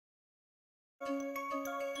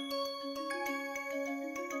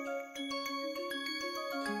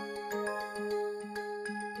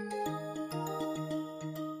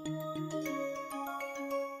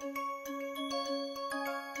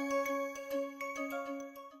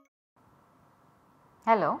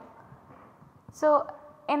Hello. So,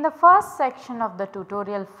 in the first section of the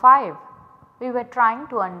tutorial 5, we were trying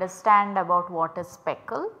to understand about what is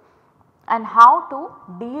speckle and how to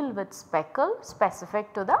deal with speckle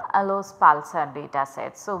specific to the Allos-Palser data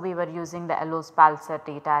set. So, we were using the Allos-Palser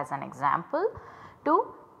data as an example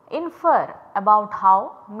to infer about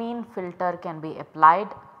how mean filter can be applied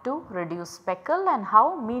to reduce speckle and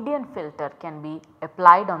how median filter can be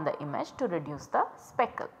applied on the image to reduce the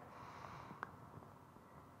speckle.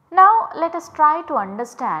 Now, let us try to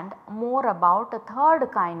understand more about a third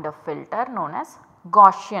kind of filter known as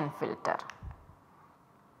Gaussian filter.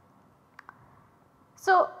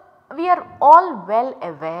 So, we are all well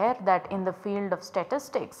aware that in the field of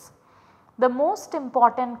statistics, the most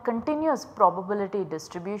important continuous probability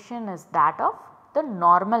distribution is that of the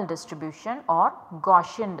normal distribution or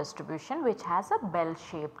Gaussian distribution, which has a bell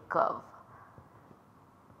shaped curve.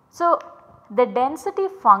 So, the density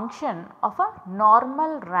function of a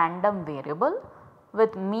normal random variable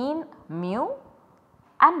with mean mu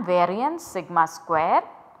and variance sigma square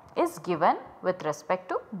is given with respect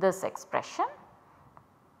to this expression.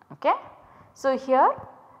 Okay. So, here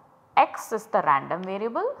x is the random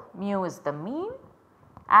variable, mu is the mean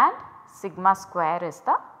and sigma square is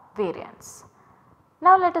the variance.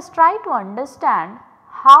 Now, let us try to understand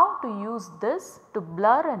how to use this to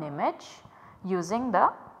blur an image using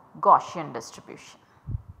the Gaussian distribution.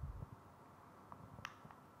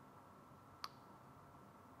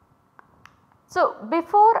 So,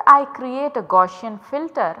 before I create a Gaussian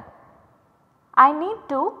filter, I need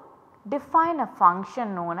to define a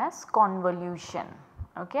function known as convolution.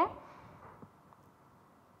 Okay.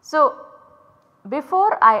 So,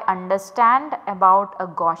 before I understand about a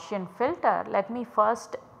Gaussian filter, let me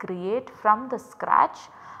first create from the scratch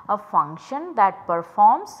a function that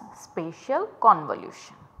performs spatial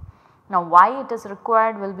convolution. Now, why it is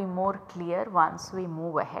required will be more clear once we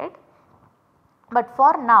move ahead, but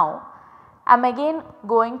for now I am again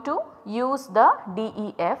going to use the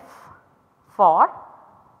DEF for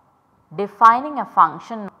defining a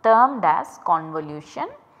function termed as convolution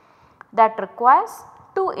that requires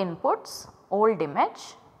two inputs, old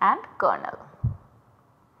image and kernel.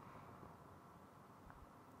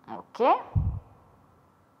 Okay.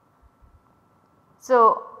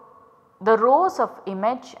 So, the rows of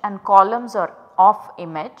image and columns of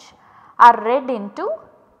image are read into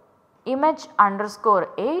image underscore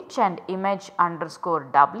h and image underscore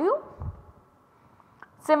w.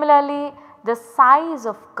 Similarly, the size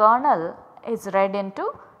of kernel is read into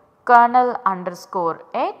kernel underscore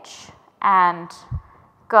h and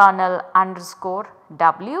kernel underscore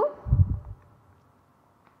w.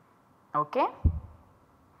 Okay.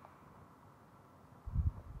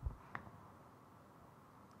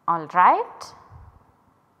 All right.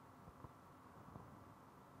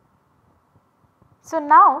 So,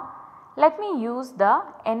 now let me use the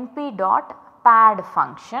np.pad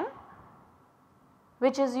function,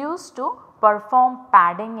 which is used to perform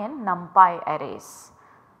padding in NumPy arrays.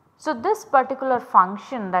 So, this particular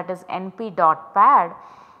function, that is np.pad,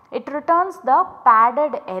 it returns the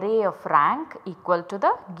padded array of rank equal to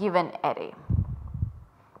the given array.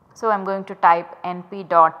 So, I am going to type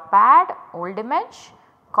np.pad old image,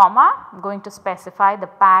 comma, I am going to specify the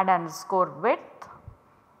pad underscore width,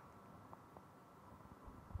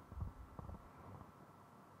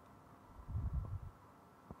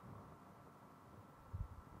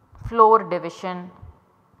 floor division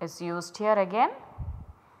is used here again,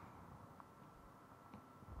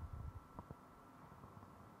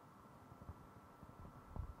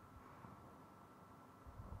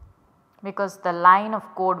 because the line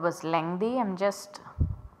of code was lengthy. I am just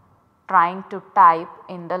trying to type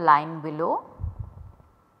in the line below.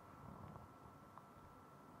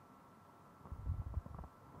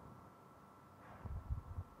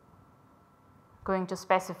 Going to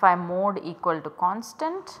specify mode equal to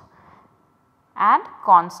constant and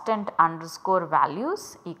constant underscore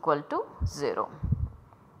values equal to 0.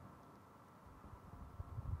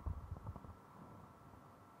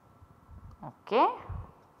 Okay,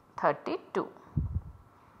 32.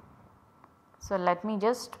 So, let me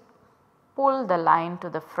just pull the line to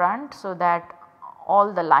the front so that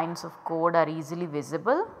all the lines of code are easily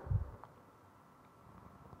visible.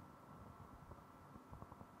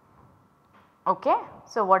 Okay.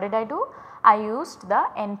 So, what did I do? I used the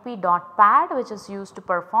np.pad, which is used to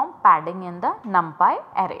perform padding in the NumPy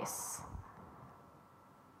arrays.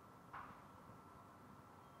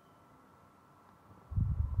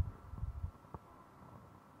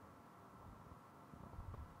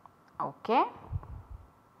 Okay.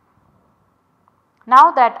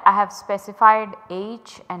 Now that I have specified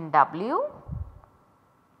H and W,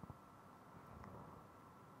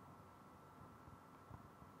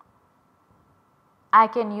 I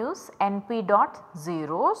can use np dot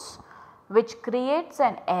zeros, which creates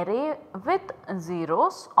an array with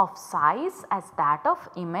zeros of size as that of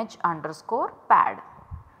image underscore pad.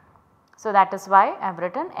 So, that is why I have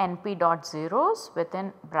written np dot zeros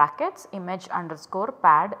within brackets image underscore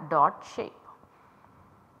pad dot shape.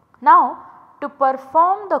 Now, to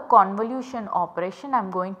perform the convolution operation, I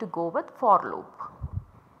am going to go with for loop.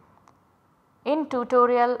 In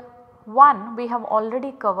tutorial 1, we have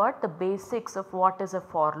already covered the basics of what is a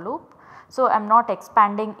for loop. So, I am not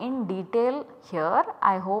expanding in detail here.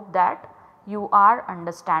 I hope that you are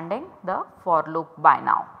understanding the for loop by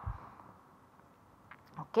now.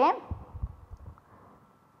 Okay.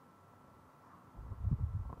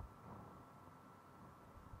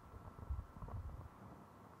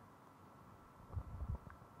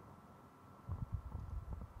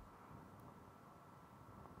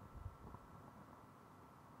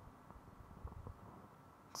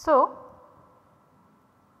 So,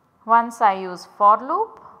 once I use for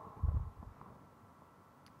loop,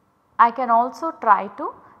 I can also try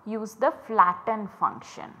to use the flatten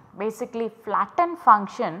function. Basically, flatten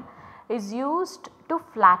function is used to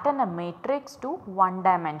flatten a matrix to one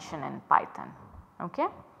dimension in Python. Okay.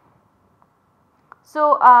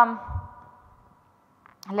 So,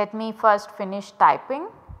 let me first finish typing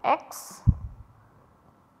x,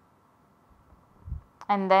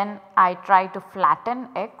 and then I try to flatten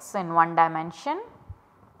x in one dimension.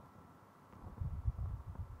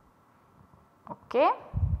 Okay.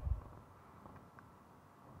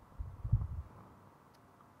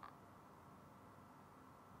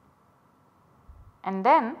 And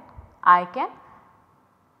then I can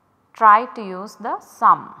try to use the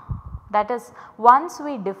sum. That is, once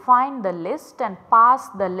we define the list and pass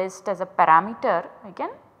the list as a parameter, we can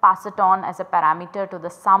pass it on as a parameter to the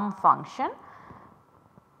sum function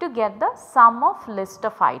to get the sum of list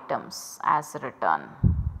of items as return.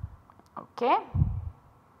 Okay.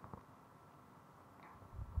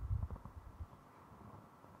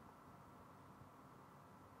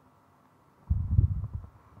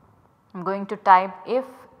 I am going to type if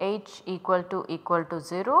h equal to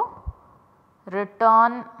 0,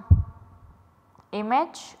 return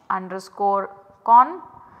image underscore con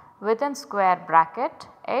within square bracket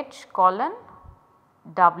h colon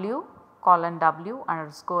w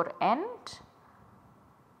underscore end.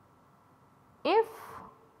 If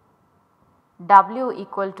w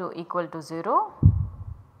equal to 0,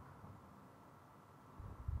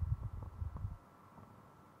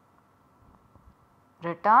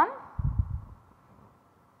 return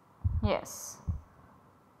yes.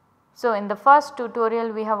 So, in the first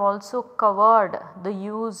tutorial we have also covered the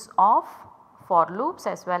use of for loops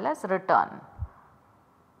as well as return,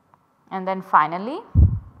 and then finally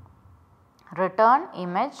return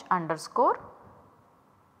image underscore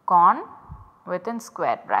con within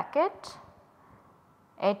square bracket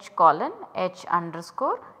h colon h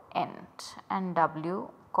underscore end and w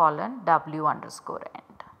colon w underscore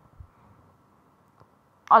end.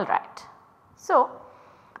 Alright. So,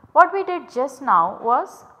 what we did just now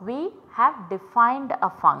was we have defined a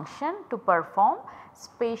function to perform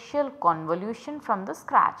spatial convolution from the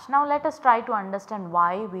scratch. Now, let us try to understand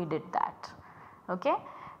why we did that. Okay.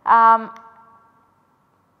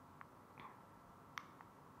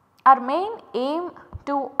 Our main aim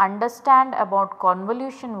to understand about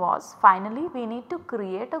convolution was finally we need to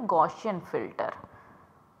create a Gaussian filter.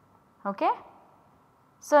 Okay.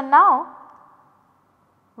 So, now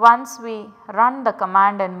once we run the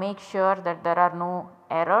command and make sure that there are no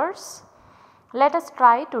errors, let us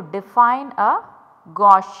try to define a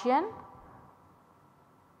Gaussian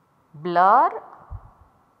blur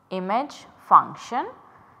image function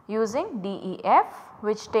using DEF,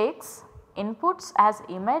 which takes inputs as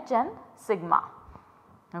image and sigma.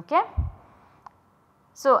 Okay.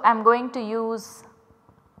 So, I am going to use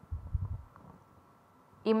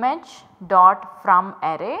image dot from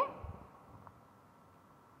array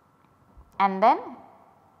and then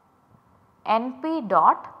np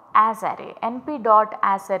dot as array. np dot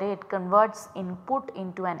as array, it converts input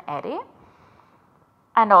into an array,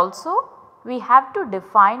 and also we have to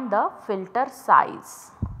define the filter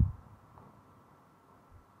size.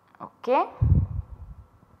 Okay.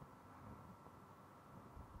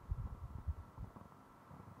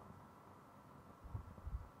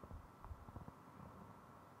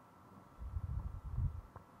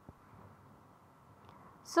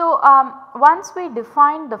 So, once we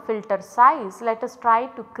define the filter size, let us try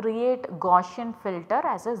to create Gaussian filter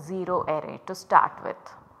as a 0 array to start with.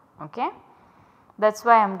 Okay. That is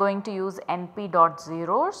why I am going to use np dot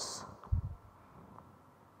zeros.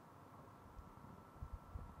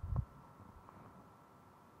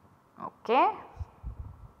 Okay.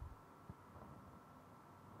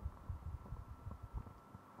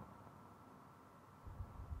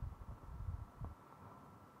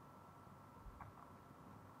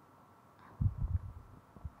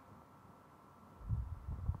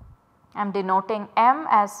 I am denoting m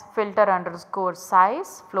as filter underscore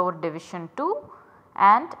size floor division 2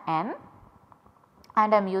 and n,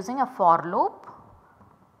 and I am using a for loop.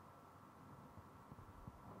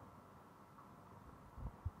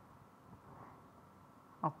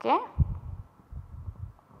 Okay.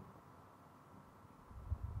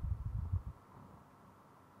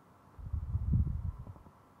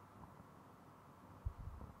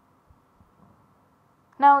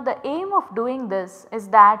 Now the aim of doing this is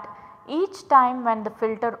that each time when the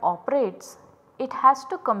filter operates, it has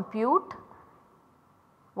to compute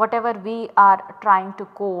whatever we are trying to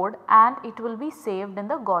code and it will be saved in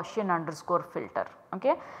the Gaussian underscore filter.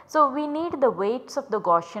 Okay. So we need the weights of the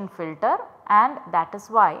Gaussian filter, and that is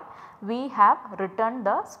why we have written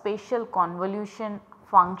the spatial convolution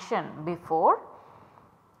function before.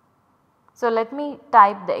 So let me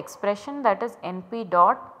type the expression, that is np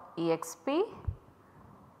dot exp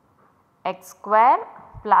x square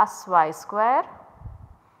plus y square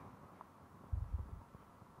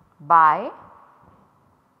by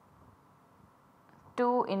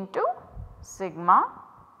 2 into sigma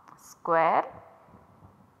square.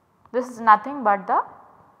 This is nothing but the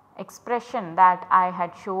expression that I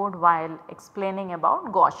had showed while explaining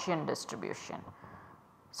about Gaussian distribution.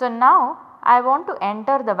 So now I want to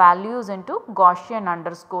enter the values into Gaussian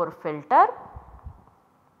underscore filter.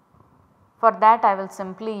 For that I will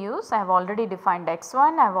simply use, I have already defined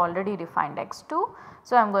x1, I have already defined x2.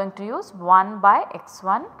 So I am going to use 1 by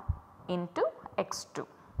x1 into x2.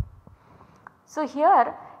 So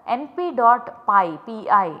here np dot pi,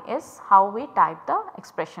 pi is how we type the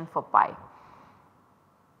expression for pi.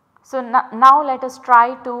 So now let us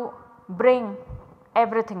try to bring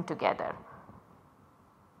everything together.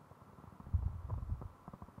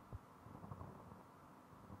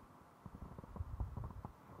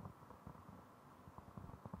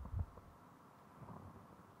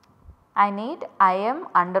 I need im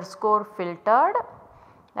underscore filtered,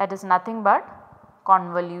 that is nothing but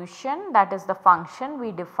convolution, that is the function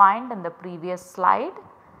we defined in the previous slide,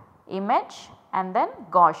 image and then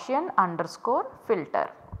Gaussian underscore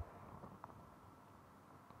filter.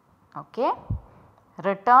 Okay.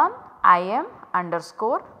 Return im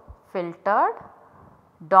underscore filtered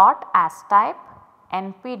dot as type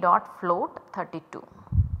np dot float 32.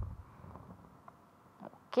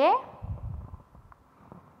 Okay.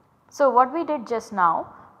 So what we did just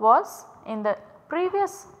now was, in the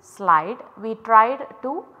previous slide we tried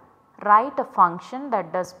to write a function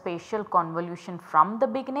that does spatial convolution from the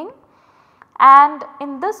beginning, and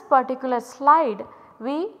in this particular slide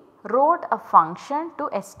we wrote a function to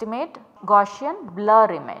estimate Gaussian blur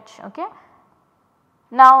image. Okay.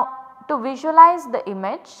 Now to visualize the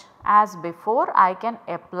image as before, I can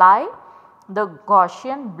apply the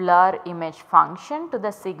Gaussian blur image function to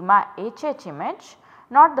the sigma HH image,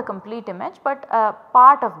 not the complete image but a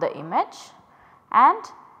part of the image, and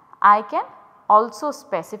I can also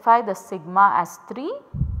specify the sigma as 3,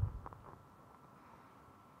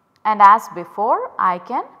 and as before I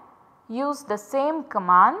can use the same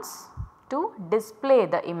commands to display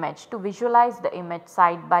the image, to visualize the image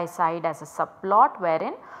side by side as a subplot,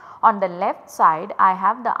 wherein on the left side I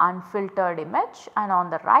have the unfiltered image and on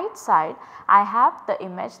the right side I have the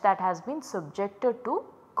image that has been subjected to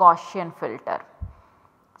Gaussian filter.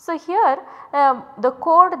 So here the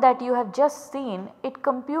code that you have just seen, it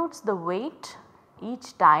computes the weight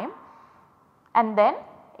each time, and then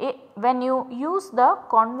when you use the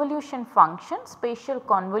convolution function, spatial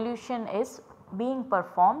convolution is being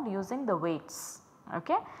performed using the weights.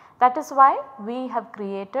 Okay. That is why we have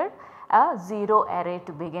created a 0 array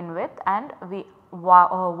to begin with, and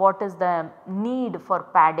what is the need for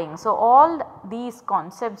padding. So all these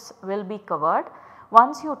concepts will be covered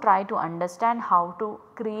once you try to understand how to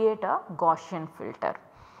create a Gaussian filter.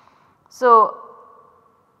 So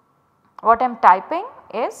what I am typing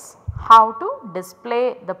is how to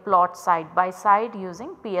display the plot side by side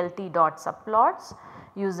using plt dot subplots,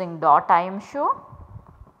 using dot imshow.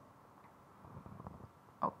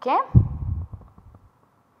 Okay.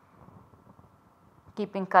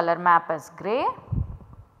 Keeping color map as grey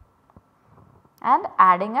and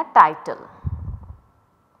adding a title.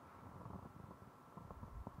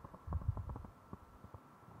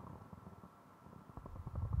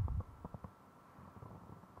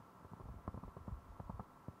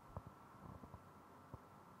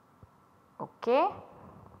 Okay.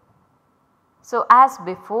 So, as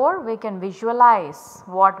before we can visualize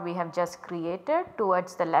what we have just created.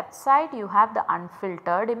 Towards the left side you have the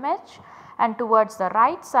unfiltered image and towards the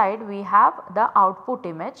right side we have the output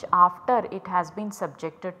image after it has been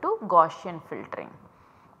subjected to Gaussian filtering.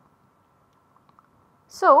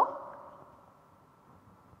 So,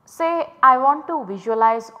 say I want to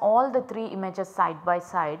visualize all the 3 images side by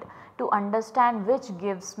side to understand which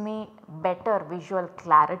gives me better visual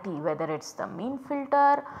clarity, whether it is the mean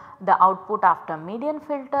filter, the output after median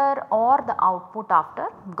filter or the output after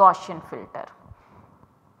Gaussian filter.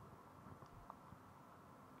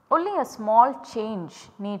 Only a small change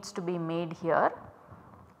needs to be made here.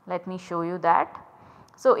 Let me show you that.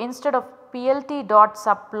 So, instead of plt dot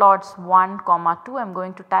subplots 1 comma 2 I am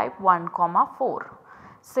going to type 1 comma 4.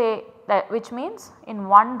 Say that, which means in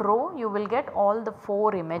one row you will get all the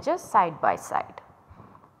 4 images side by side.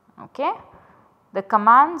 Okay. The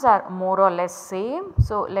commands are more or less same.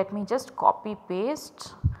 So, let me just copy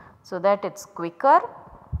paste so that it is quicker.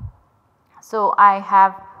 So, I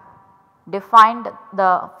have defined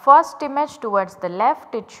the first image towards the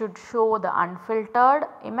left, it should show the unfiltered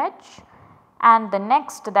image, and the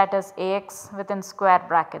next, that is AX within square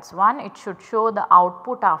brackets 1, it should show the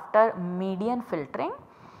output after median filtering,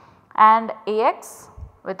 and AX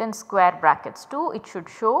within square brackets 2, it should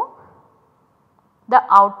show the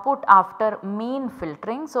output after mean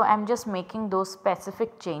filtering. So, I am just making those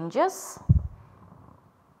specific changes,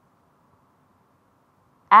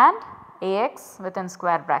 and AX within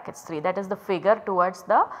square brackets 3, that is the figure towards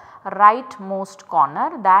the rightmost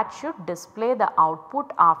corner, that should display the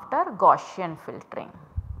output after Gaussian filtering.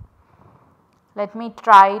 Let me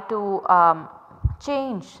try to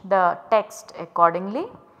change the text accordingly.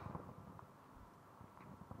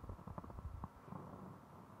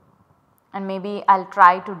 And maybe I will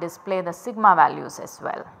try to display the sigma values as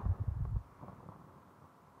well.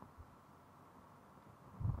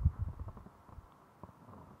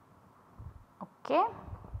 Okay.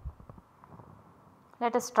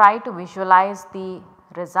 Let us try to visualize the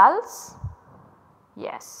results.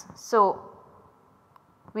 Yes. So,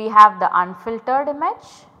 we have the unfiltered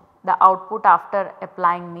image, the output after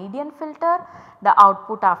applying median filter, the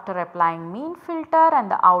output after applying mean filter and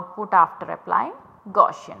the output after applying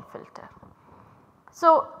Gaussian filter.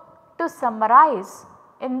 So, to summarize,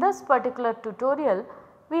 in this particular tutorial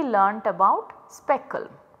we learnt about Speckle,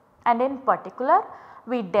 and in particular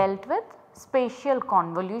we dealt with spatial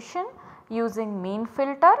convolution using mean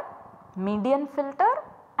filter, median filter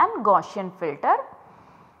and Gaussian filter.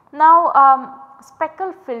 Now,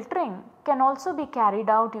 Speckle filtering can also be carried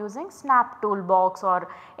out using Snap toolbox or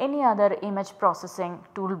any other image processing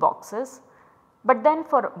toolboxes, but then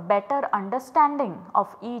for better understanding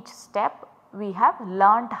of each step we have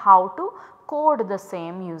learnt how to code the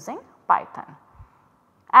same using Python.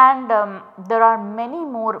 And there are many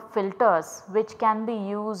more filters which can be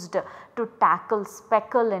used to tackle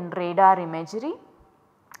Speckle in radar imagery.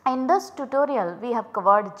 In this tutorial we have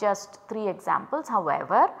covered just 3 examples,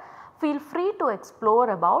 however, feel free to explore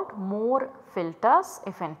about more filters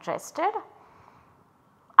if interested.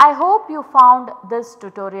 I hope you found this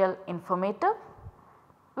tutorial informative.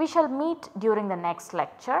 We shall meet during the next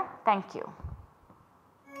lecture. Thank you.